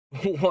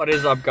What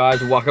is up,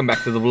 guys? Welcome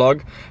back to the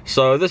vlog.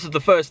 So this is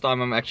the first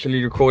time I'm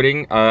actually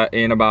recording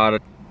in about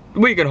a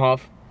week and a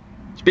half.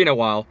 It's been a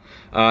while,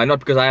 not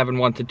because I haven't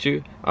wanted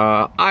to.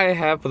 I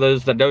have, for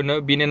those that don't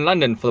know, been in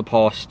London for the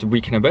past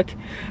week and a bit.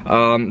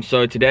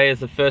 So today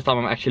is the first time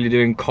I'm actually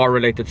doing car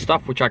related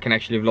stuff, which I can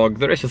actually vlog.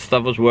 The rest of the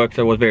stuff was work,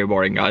 so it was very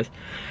boring, guys.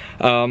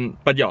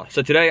 But yeah,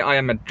 so today I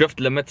am at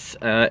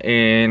DriftLimits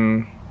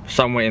in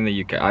somewhere in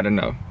the UK, I don't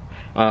know.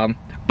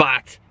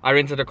 But I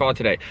rented a car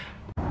today.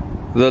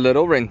 The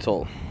little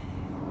rental.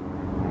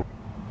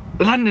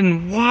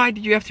 London, why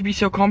did you have to be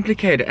so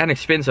complicated and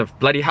expensive?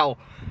 Bloody hell.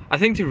 I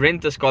think to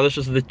rent this car, this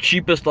was the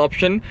cheapest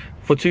option.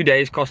 For 2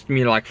 days cost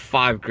me like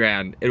 5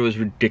 grand. It was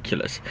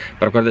ridiculous.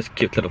 But I've got this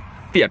cute little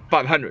Fiat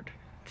 500.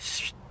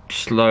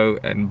 Slow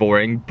and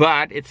boring,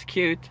 but it's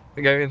cute.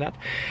 We're going with that.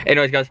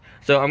 Anyways, guys,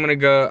 so I'm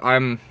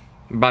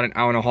about an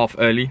hour and a half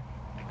early.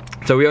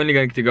 So we're only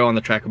going to go on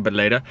the track a bit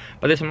later.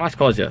 But there's some nice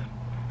cars here.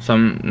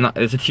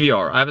 There's a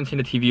TVR. I haven't seen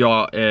a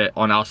TVR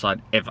on our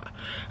side ever.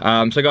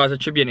 So guys,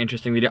 it should be an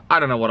interesting video. I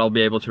don't know what I'll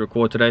be able to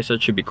record today, so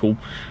it should be cool.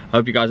 I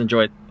hope you guys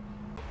enjoy it.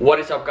 What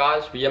is up,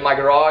 guys? We're in my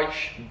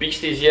garage.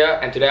 Beastie's here,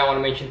 and today I want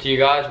to mention to you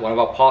guys one of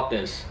our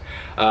partners.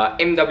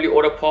 MW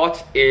Auto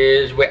Parts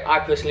is where I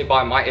personally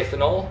buy my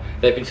ethanol.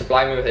 They've been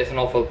supplying me with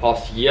ethanol for the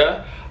past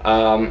year.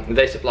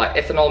 They supply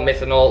ethanol,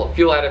 methanol,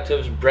 fuel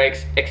additives,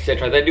 brakes,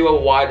 etc. They do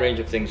a wide range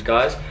of things,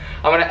 guys.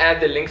 I'm going to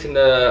add the links in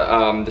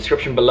the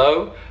description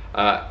below.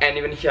 And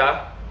even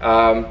here,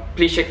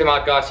 please check them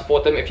out, guys.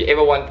 Support them. If you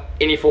ever want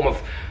any form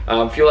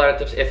of fuel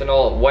additives,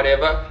 ethanol,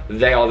 whatever,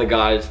 they are the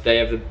guys. They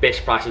have the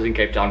best prices in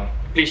Cape Town.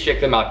 Please check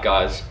them out,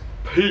 guys.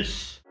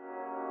 Peace.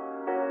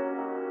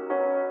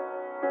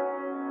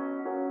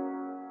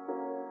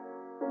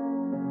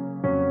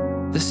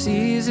 The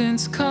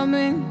seasons come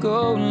and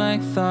go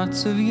like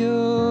thoughts of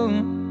you.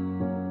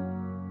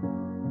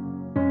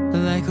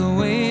 Like a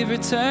wave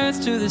returns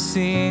to the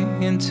sea,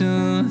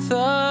 into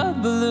the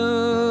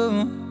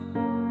blue.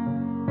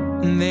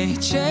 They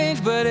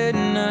change, but in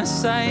a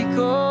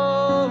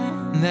cycle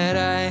that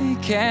I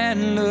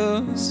can't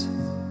lose.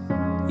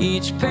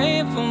 Each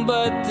painful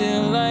but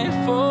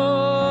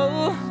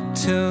delightful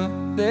to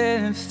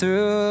live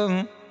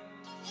through.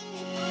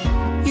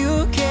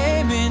 You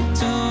came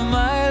into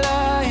my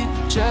life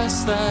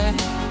just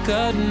like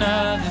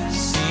another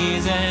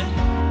season.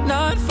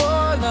 Not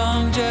for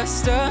long,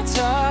 just a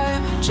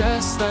time,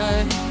 just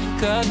like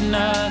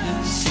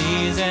another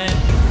season.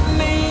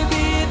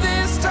 Maybe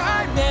this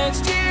time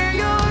next year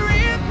you'll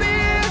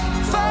reappear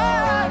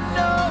for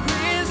no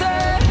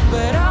reason,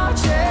 but I'll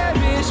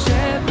cherish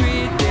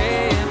every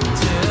day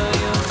until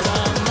you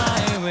come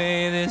my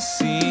way this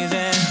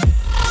season.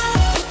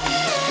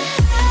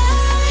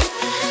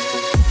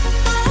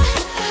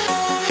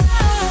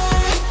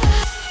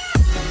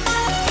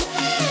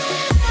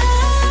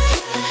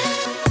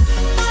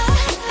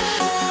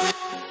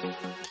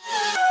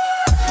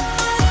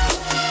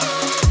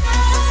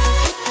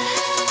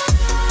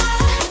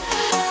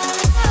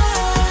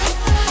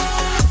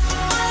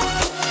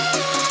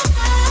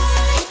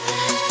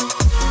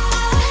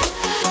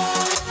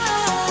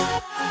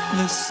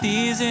 The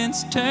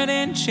seasons turn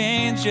and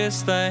change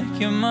just like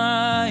your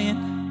mind.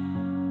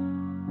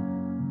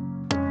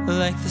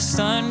 Like the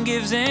sun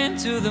gives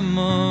into the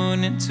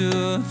moon, into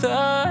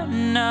the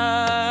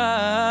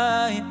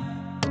night.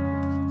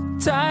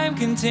 Time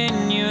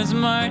continues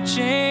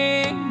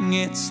marching,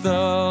 it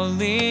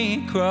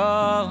slowly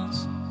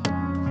crawls.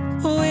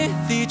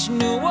 With each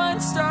new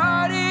one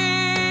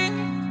starting,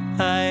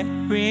 I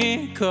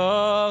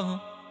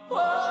recall.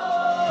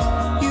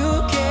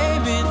 You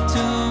came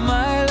into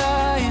my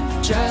life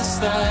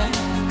just like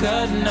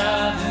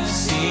another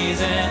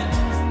season.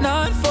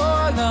 Not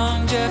for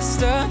long,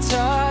 just a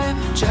time,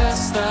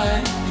 just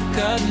like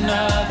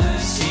another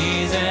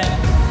season.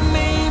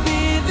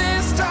 Maybe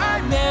this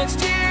time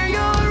next year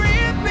you'll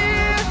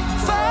reappear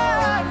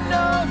for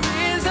no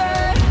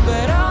reason,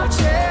 but I'll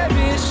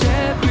cherish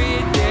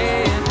every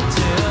day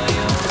until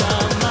you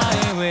come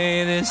my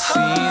way this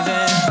season.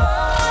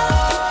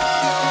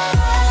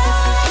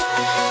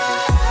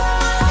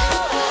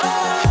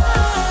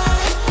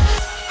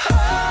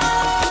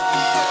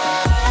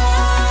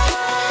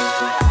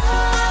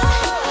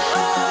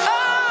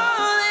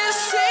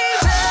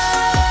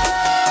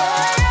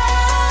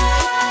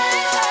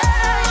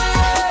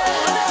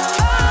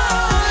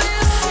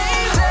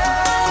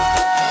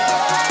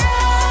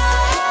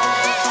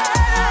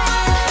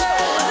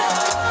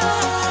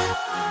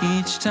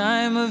 Each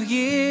time of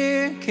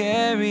year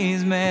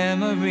carries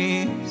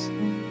memories,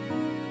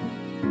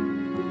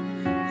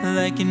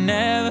 like a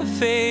never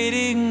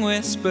fading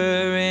whisper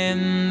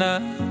in the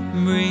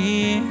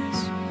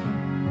breeze.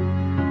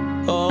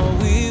 Oh,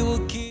 we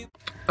will keep.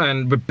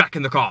 And we're back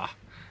in the car.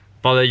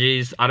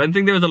 Apologies, I don't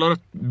think there was a lot of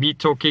me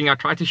talking. I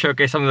tried to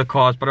showcase some of the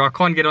cars, but I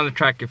can't get on the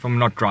track if I'm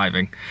not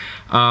driving.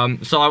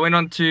 So I went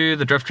on to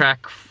the drift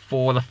track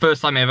for the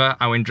first time ever.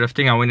 I went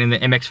drifting. I went in the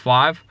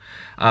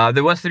MX-5.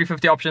 There was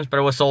 350 options, but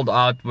it was sold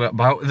out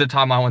by the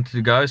time I wanted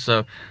to go.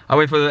 So I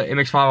went for the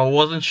MX-5. I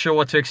wasn't sure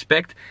what to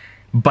expect.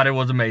 but it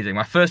was amazing.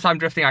 My first time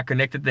drifting, I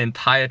connected the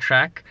entire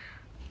track.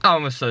 I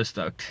was so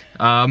stoked.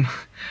 I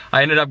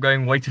ended up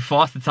going way too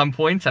fast at some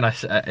points, and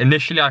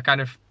initially I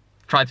kind of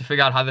tried to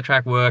figure out how the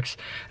track works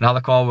and how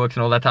the car works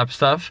and all that type of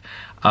stuff.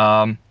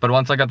 But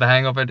once I got the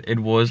hang of it, it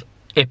was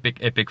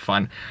epic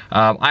fun.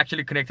 I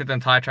actually connected the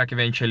entire track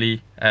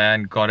eventually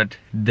and got it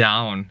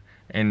down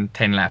in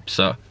 10 laps,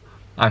 so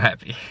I'm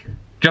happy.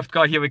 Drift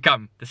car, here we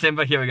come.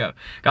 December, here we go.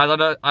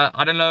 Guys,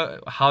 I don't know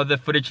how the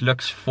footage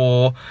looks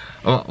for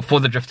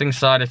the drifting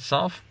side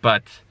itself,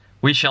 but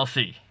we shall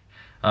see.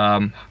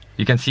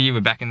 You can see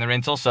we're back in the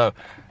rental. So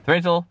the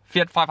rental,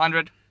 Fiat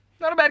 500,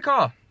 not a bad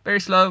car. Very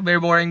slow, very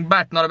boring,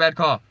 but not a bad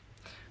car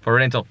for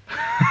rental.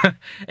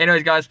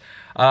 Anyways, guys,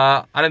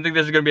 I don't think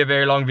this is going to be a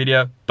very long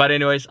video, but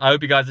anyways, I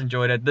hope you guys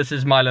enjoyed it. This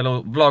is my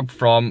little vlog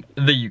from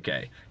the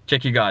UK.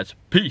 Check you guys.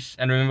 Peace.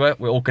 And remember,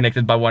 we're all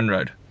connected by one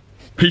road.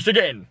 Peace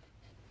again.